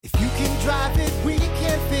drive it, we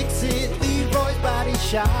can fix it. Leroy's Body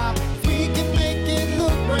Shop. We can make it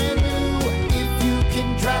look brand new. If you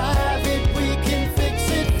can drive it, we can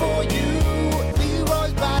fix it for you.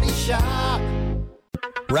 Leroy's Body Shop.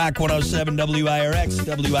 Rock 107 WIRX,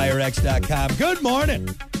 WIRX.com. Good morning,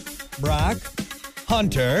 Brock,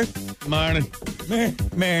 Hunter. Morning.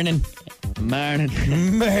 Morning.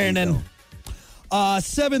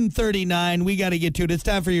 7:39. We got to get to it. It's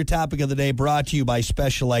time for your topic of the day, brought to you by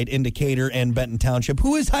Specialite Indicator and Benton Township,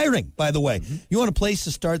 who is hiring, by the way. You want a place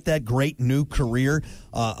to start that great new career,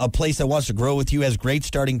 a place that wants to grow with you, has great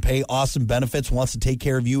starting pay, awesome benefits, wants to take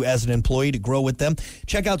care of you as an employee to grow with them.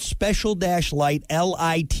 Check out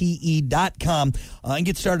special-lite.com and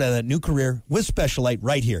get started on that new career with Specialite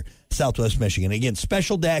right here, Southwest Michigan. Again,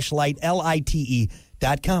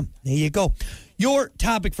 special-lite.com. There you go. Your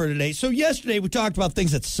topic for today. So yesterday we talked about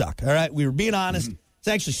things that suck, all right? We were being honest. It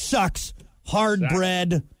actually sucks. Hard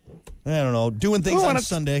bread. I don't know. Doing things on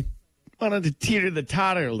Sunday. Wanted to teeter the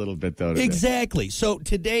totter a little bit, though. Today. Exactly. So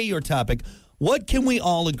today your topic, what can we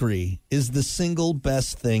all agree is the single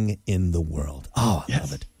best thing in the world? Oh, I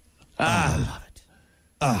love it. I love it.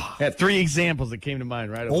 I had 3 examples that came to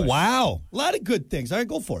mind right away. Oh, wow. A lot of good things. All right,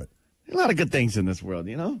 go for it. A lot of good things in this world,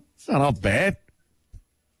 you know? It's not all bad.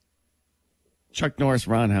 Chuck Norris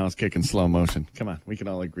roundhouse kick in slow motion. Come on, we can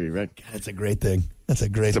all agree, right? God, that's a great thing. That's a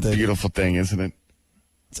great thing. It's a beautiful thing, isn't it?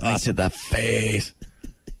 It's awesome. To the face.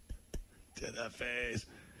 To the face.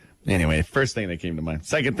 Anyway, first thing that came to mind.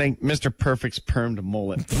 Second thing, Mr. Perfect's permed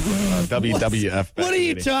mullet. WWF. What are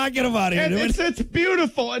you talking about here? It's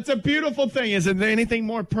beautiful. It's a beautiful thing. Isn't there anything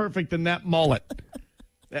more perfect than that mullet?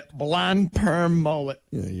 That blonde perm mullet.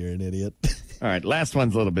 Yeah, you're an idiot. All right, last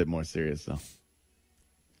one's a little bit more serious, though.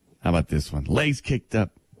 How about this one? Legs kicked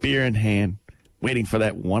up, beer in hand, waiting for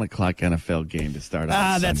that 1 o'clock NFL game to start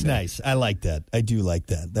on that's Sunday. nice. I like that. I do like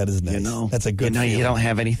that. That is nice. You know, that's a good feeling. You don't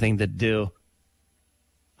have anything to do.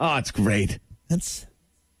 Oh, it's great. It's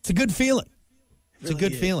a good feeling. It's a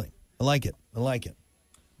good feeling. I like it.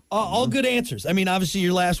 All good answers. I mean, obviously,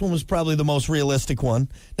 your last one was probably the most realistic one.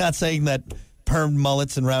 Not saying that permed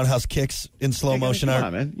mullets and roundhouse kicks in slow motion come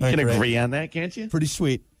on, man. You can agree on that, can't you? Pretty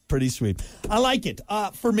sweet. I like it.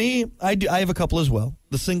 For me, I have a couple as well.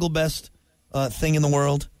 The single best thing in the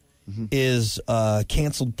world is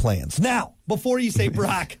canceled plans. Now, before you say,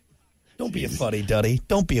 Brock, don't be a fuddy-duddy.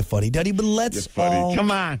 Don't be a fuddy-duddy, but let's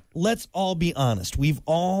all be honest. We've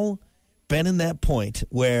all been in that point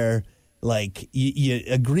where, like, you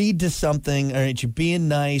agreed to something, all right, you're being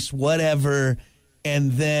nice, whatever,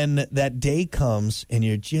 and then that day comes and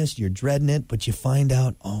you're dreading it, but you find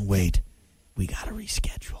out, oh, wait. We got to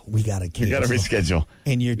reschedule. We got to reschedule.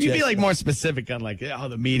 And you'd be like more specific on like, oh,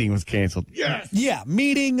 the meeting was canceled. Yes. Yeah,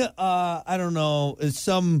 meeting, I don't know,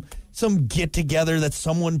 some get together that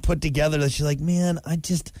someone put together that she's like, man,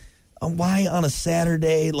 why on a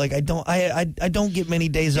Saturday? Like I don't get many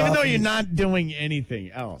days off. Even though you're not doing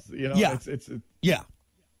anything else, you know? Yeah.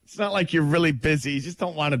 It's not like you're really busy. You just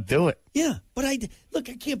don't want to do it. Yeah, but I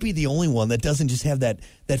can't be the only one that doesn't just have that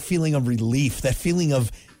feeling of relief, that feeling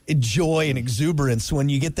of joy and exuberance when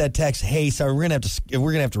you get that text. Hey, sorry, we're gonna have to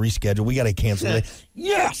reschedule. We got to cancel it.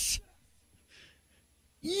 Yes.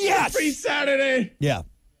 Free Saturday. Yeah.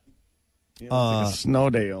 It's like a snow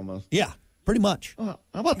day almost. Yeah, pretty much. Oh,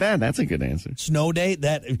 how about that? That's a good answer. Snow day.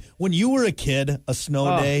 That when you were a kid, a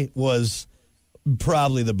snow day was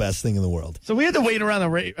probably the best thing in the world. So we had to wait around the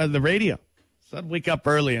radio. So I'd wake up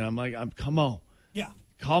early and I'm like, come on. Yeah.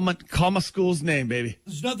 Call my school's name, baby.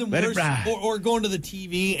 There's nothing worse. Or going to the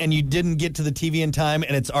TV and you didn't get to the TV in time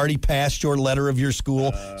and it's already past your letter of your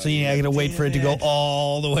school. So you got to wait for it to go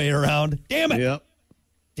all the way around. Damn it. Yep.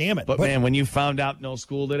 Damn it. But man, when you found out no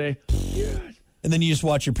school today. And then you just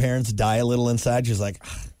watch your parents die a little inside. You're just like,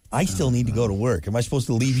 I still need to go to work. Am I supposed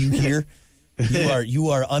to leave you here? You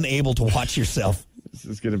are unable to watch yourself. This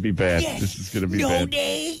is going to be bad. Yes. This is going to be bad. No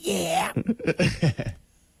day, yeah.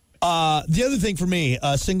 The other thing for me,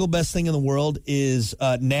 single best thing in the world is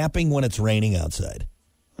napping when it's raining outside.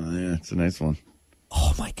 Oh, yeah, it's a nice one.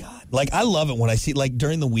 Oh, my God. Like, I love it when I see, like,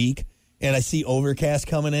 during the week, and I see overcast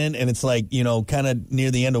coming in, and it's like, you know, kind of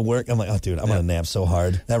near the end of work. I'm like, oh, dude, I'm going to nap so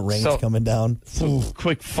hard. That rain's coming down.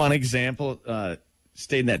 Quick, fun example.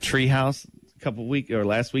 Stayed in that tree house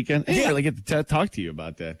last weekend. I didn't really get to talk to you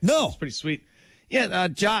about that. No. It's pretty sweet. Yeah,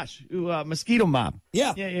 Josh, Mosquito Mob.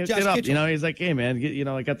 Yeah, get Josh up. Kitchen. You know, he's like, hey, man,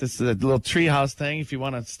 I got this little treehouse thing if you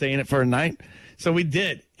want to stay in it for a night. So we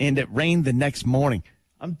did, and it rained the next morning.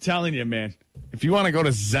 I'm telling you, man, if you want to go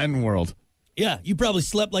to Zen World. Yeah, you probably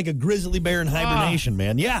slept like a grizzly bear in hibernation,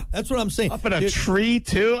 man. Yeah, that's what I'm saying. Up in a tree,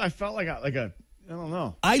 too? I felt like a I don't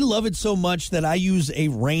know. I love it so much that I use a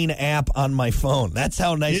rain app on my phone. That's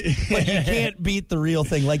how nice. But you can't beat the real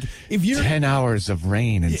thing. Like if you're 10 hours of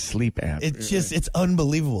rain and sleep app. it's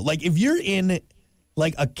unbelievable. Like if you're in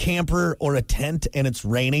like a camper or a tent and it's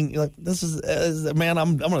raining, you're like, this is man,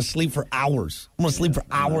 I'm going to sleep for hours. I'm going to sleep for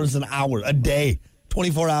hours and hours a day,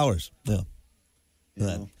 24 hours. Yeah.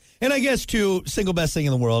 And I guess, too, single best thing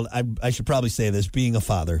in the world, I should probably say this, being a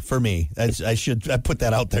father, for me. I put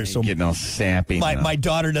that out there. So getting all sappy. My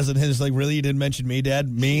daughter doesn't, it's like, really, you didn't mention me, Dad?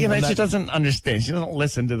 Me? Yeah, she doesn't understand. She doesn't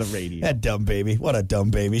listen to the radio. That dumb baby. What a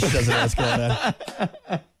dumb baby. She doesn't know what's going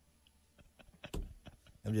on.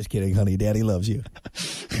 I'm just kidding, honey. Daddy loves you.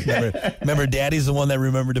 Remember, Daddy's the one that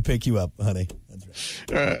remembered to pick you up, honey. That's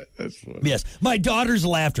right. That's funny. Yes. My daughter's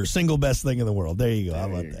laughter, single best thing in the world. There you go. How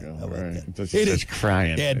about that? How about that? She's just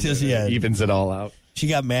crying. Yeah, it evens it all out. She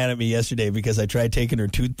got mad at me yesterday because I tried taking her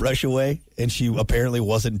toothbrush away, and she apparently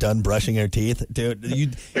wasn't done brushing her teeth. Dude,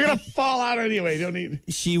 they're going to fall out anyway. You don't need.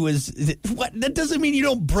 She was. What? That doesn't mean you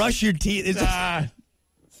don't brush your teeth.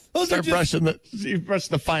 Start brushing you brush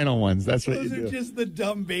the final ones. That's what you do. Those are just the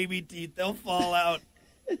dumb baby teeth. They'll fall out.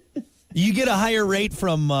 You get a higher rate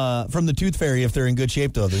from the Tooth Fairy if they're in good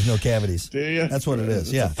shape, though. There's no cavities. Do you? That's what it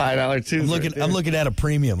is. Yeah, it's a $5 tooth. I'm looking at a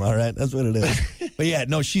premium. All right, that's what it is. But yeah,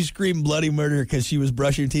 no, she screamed bloody murder because she was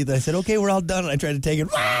brushing her teeth. I said, "Okay, we're all done." And I tried to take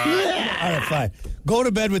it. All right, fine. Go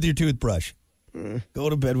to bed with your toothbrush. Go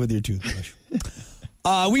to bed with your toothbrush.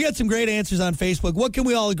 We got some great answers on Facebook. What can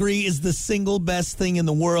we all agree is the single best thing in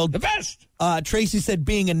the world? The best. Tracy said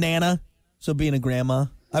being a nana, so being a grandma.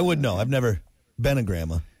 I wouldn't know. I've never been a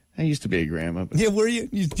grandma. I used to be a grandma. But yeah, were you?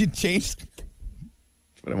 You changed?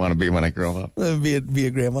 That's what I want to be when I grow up. Be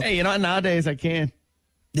a grandma. Hey, nowadays I can.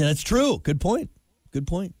 Yeah, that's true. Good point.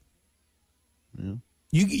 Yeah.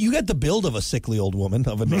 You got the build of a sickly old woman,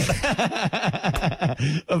 of a nana.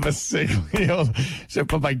 Of a sickly old. Should I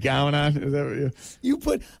put my gown on? Is that what you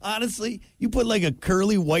put? Honestly, you put like a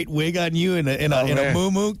curly white wig on you and a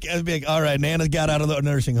moo-moo. I'd be like, all right, Nana got out of the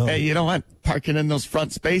nursing home. Hey, you know what? Parking in those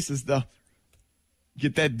front spaces, though.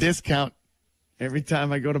 Get that discount every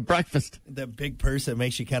time I go to breakfast. That big purse that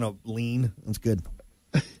makes you kind of lean. That's good.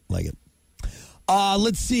 Like it.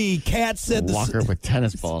 Let's see. Kat said Walker with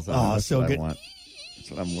tennis balls. That's so good. I want. That's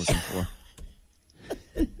what I'm looking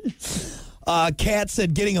for. Kat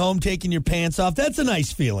said getting home, taking your pants off. That's a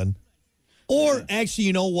nice feeling. Or actually,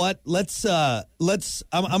 you know what? Let's. I'm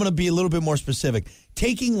going to be a little bit more specific.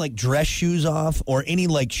 Taking like dress shoes off or any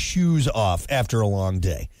like shoes off after a long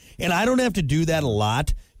day. And I don't have to do that a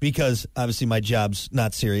lot because obviously my job's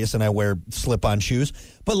not serious and I wear slip-on shoes.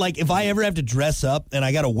 But like if I ever have to dress up and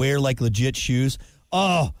I got to wear like legit shoes,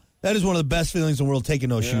 that is one of the best feelings in the world, taking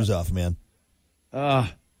those shoes off, man.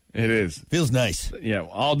 It is. Feels nice. Yeah,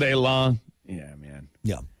 all day long. Yeah, man.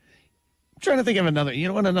 Yeah. I'm trying to think of another. You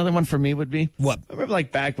know what another one for me would be? What? I remember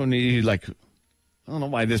like back when I don't know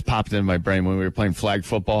why this popped in my brain when we were playing flag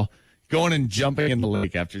football. Going and jumping in the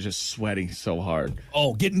lake after just sweating so hard.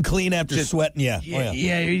 Oh, getting clean after sweating, yeah.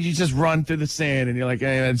 Yeah, you just run through the sand and you're like,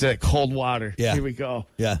 hey, it's that cold water. Yeah. Here we go.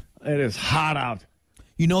 Yeah. It is hot out.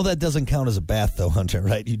 You know that doesn't count as a bath, though, Hunter,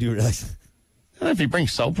 right? You do realize. If you bring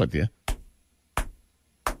soap with you.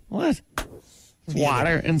 What?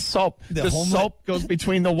 Water and soap. The soap goes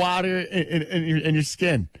between the water and your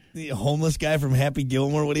skin. The homeless guy from Happy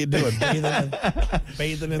Gilmore, what are you doing?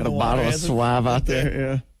 Bathing in the water. A bottle of Suave out there,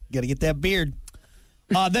 yeah. Got to get that beard.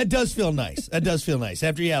 That does feel nice.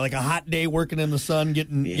 After, like a hot day working in the sun,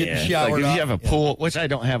 getting showered like if up. you have a pool, which I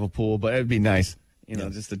don't have a pool, but it'd be nice,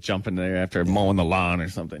 just to jump in there after mowing the lawn or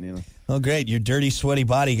something, Oh, great. Your dirty, sweaty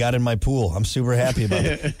body got in my pool. I'm super happy about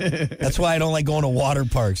it. That's why I don't like going to water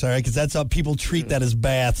parks, all right? Because that's how people treat that as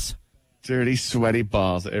baths. Dirty, sweaty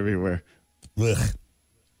balls everywhere. Ugh.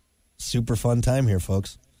 Super fun time here,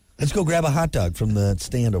 folks. Let's go grab a hot dog from the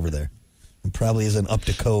stand over there. It probably isn't up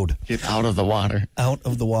to code. Get out of the water. Out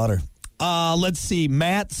of the water. Let's see.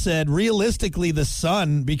 Matt said, realistically, the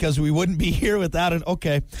sun, because we wouldn't be here without it.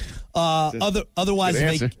 Okay. Otherwise,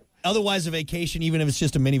 a vacation, even if it's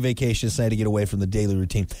just a mini vacation, decide to get away from the daily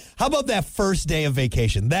routine. How about that first day of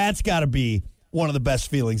vacation? That's got to be one of the best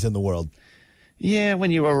feelings in the world. Yeah, when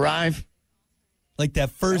you arrive. Like that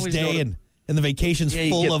first day and the vacation's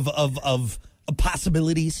full of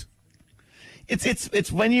possibilities.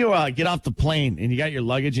 It's when you get off the plane and you got your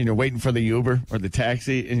luggage and you're waiting for the Uber or the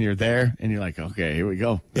taxi and you're there and you're like, okay, here we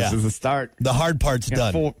go. This is the start. The hard part's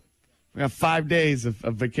done. We got 5 days of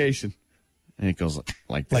vacation. And it goes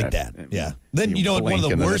like that. Like that, yeah. Then you know what one of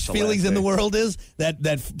the worst feelings in the world is?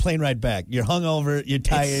 That plane ride back. You're hungover, you're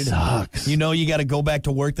tired. It sucks. You know you got to go back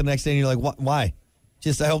to work the next day and you're like, why?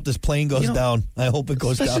 Just I hope this plane goes down. I hope it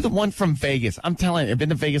goes Especially down. the one from Vegas. I'm telling you, I've been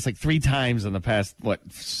to Vegas like 3 times in the past,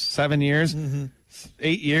 7 years?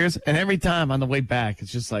 8 years? And every time on the way back,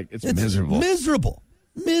 it's just like, it's miserable.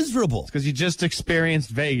 Miserable. Because you just experienced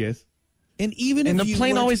Vegas. And even And if the you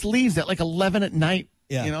plane weren't- always leaves at like 11 at night.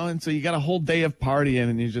 Yeah. And so you got a whole day of partying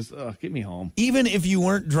and you just, get me home. Even if you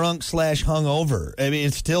weren't drunk / hungover, I mean,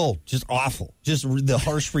 it's still just awful. Just the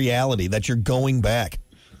harsh reality that you're going back.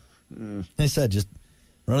 I said, just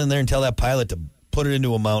run in there and tell that pilot to put it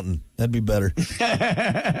into a mountain. That'd be better.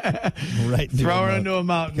 Right. Throw her into a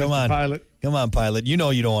mountain, Come Mr. on. Pilot. Come on, pilot. You know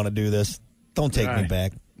you don't want to do this. Don't take All me right.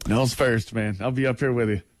 back. Nose first, man. I'll be up here with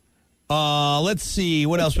you. Let's see.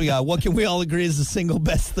 What else we got? What can we all agree is the single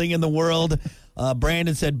best thing in the world?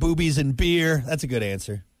 Brandon said boobies and beer. That's a good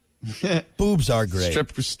answer. Boobs are great.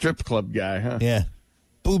 Strip club guy, huh? Yeah.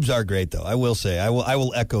 Boobs are great, though. I will say. I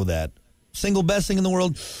will echo that. Single best thing in the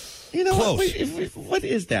world? You know Close. what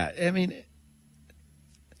is that? I mean,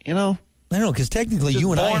 you know, I don't know, because technically just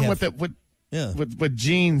you and I born have... with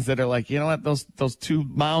genes that are like, you know what, those 2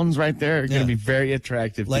 mounds right there are going to be very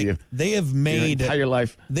attractive to you. They have made... Your entire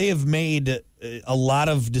life. They have made a lot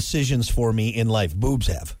of decisions for me in life. Boobs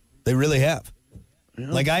have. They really have. Yeah.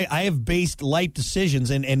 Like, I have based life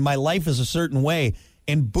decisions, and my life is a certain way,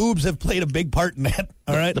 and boobs have played a big part in that.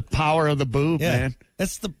 All right? The power of the boob, man.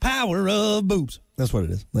 That's the power of boobs. That's what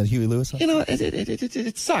it is. That Huey Lewis song? You know,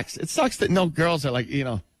 it sucks. It sucks that no girls are like, you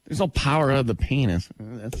know, there's no power of the penis.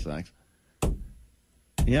 That sucks.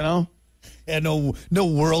 You know? Yeah, no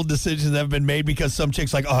world decisions have been made because some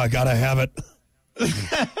chick's like, oh, I gotta have it.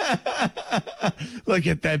 Look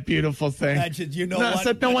at that beautiful thing. You know what?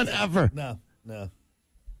 Said no one ever. No.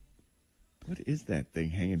 What is that thing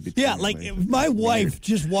hanging between? Yeah, like if my wife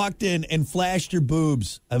just walked in and flashed her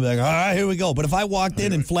boobs, I'd be like, all right, here we go. But if I walked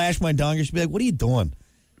in and flashed my donger, she'd be like, what are you doing?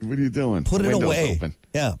 What are you doing? Put it Window's away. Open.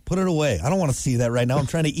 Yeah, put it away. I don't want to see that right now. I'm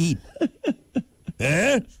trying to eat.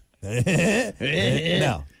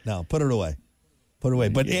 No, put it away. Put it away.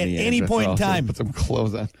 But at any point in time, put some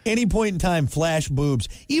clothes on. Any point in time, flash boobs.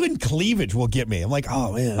 Even cleavage will get me. I'm like,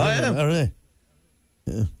 oh, man. All right.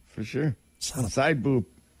 Yeah. For sure. Side boob.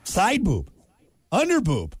 Side boob. Under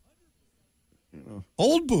boob.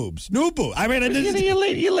 Old boobs. New boob. I mean,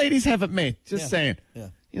 you ladies have it made. Just saying. Yeah.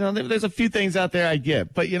 You know, there's a few things out there I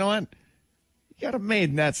get. But you know what? You got it made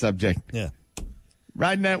in that subject. Yeah.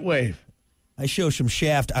 Riding that wave. I show some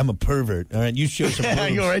shaft. I'm a pervert. All right. You show some boobs.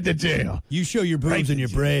 You go right to jail. You show your boobs and you're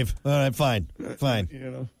brave. All right. Fine.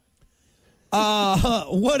 You know.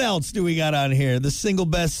 What else do we got on here? The single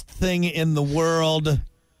best thing in the world.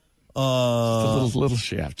 Just a little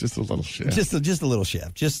shaft. Just a little shaft. Just a little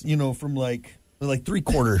shaft. Just, you know, from like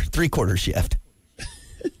three-quarter shaft.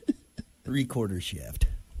 3/4 shaft.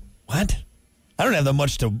 What? I don't have that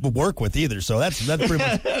much to work with either, so that's pretty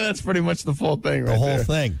much that's pretty much the full thing right the whole there.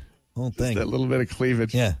 thing. Just that little bit of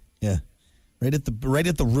cleavage. Yeah. Right at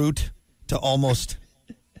the root to almost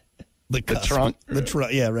the cusp. trunk. The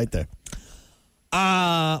trunk. Yeah, right there.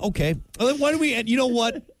 Okay. Why don't we end? You know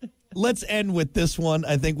what? Let's end with this one.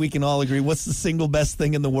 I think we can all agree. What's the single best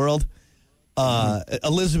thing in the world?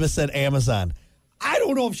 Elizabeth said Amazon. I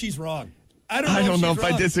don't know if she's wrong. I don't know if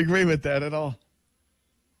I disagree with that at all.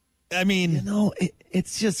 I mean, You know,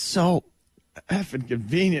 it's just so effing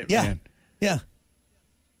convenient, man. Yeah.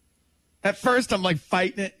 At first, I'm like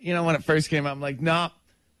fighting it. You know, when it first came out, I'm like, no.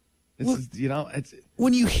 This is, you know, it's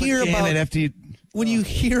When you hear damn about it after you, when you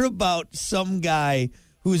hear about some guy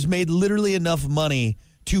who has made literally enough money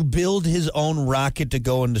to build his own rocket to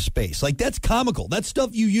go into space. Like, that's comical. That's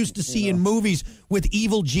stuff you used to see in movies with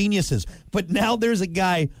evil geniuses. But now there's a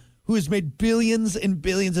guy who has made billions and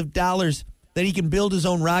billions of dollars that he can build his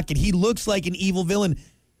own rocket. He looks like an evil villain,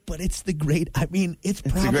 but it's the great. I mean, it's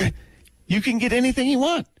probably. You can get anything you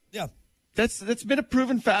want. Yeah. That's been a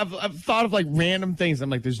proven fact. I've thought of like random things. I'm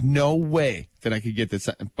like, there's no way that I could get this.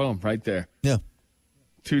 Boom, right there. Yeah.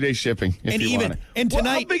 2-day shipping if And you even- want it. and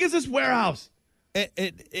tonight- how big is this warehouse?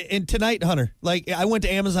 And tonight, Hunter, like I went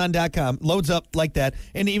to Amazon.com, loads up like that,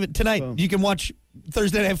 and even tonight you can watch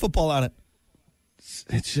Thursday Night Football on it.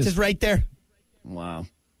 It's Just right there. wow.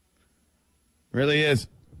 Really is.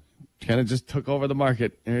 Kind of just took over the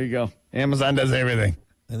market. There you go. Amazon does everything.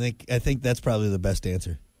 I think that's probably the best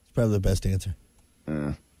answer. It's probably the best answer.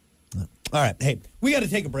 All right, hey, we got to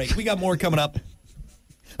take a break. We got more coming up.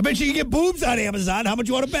 I bet you can get boobs on Amazon. How much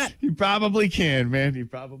you want to bet? You probably can, man. You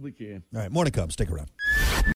probably can. All right, more to come. Stick around.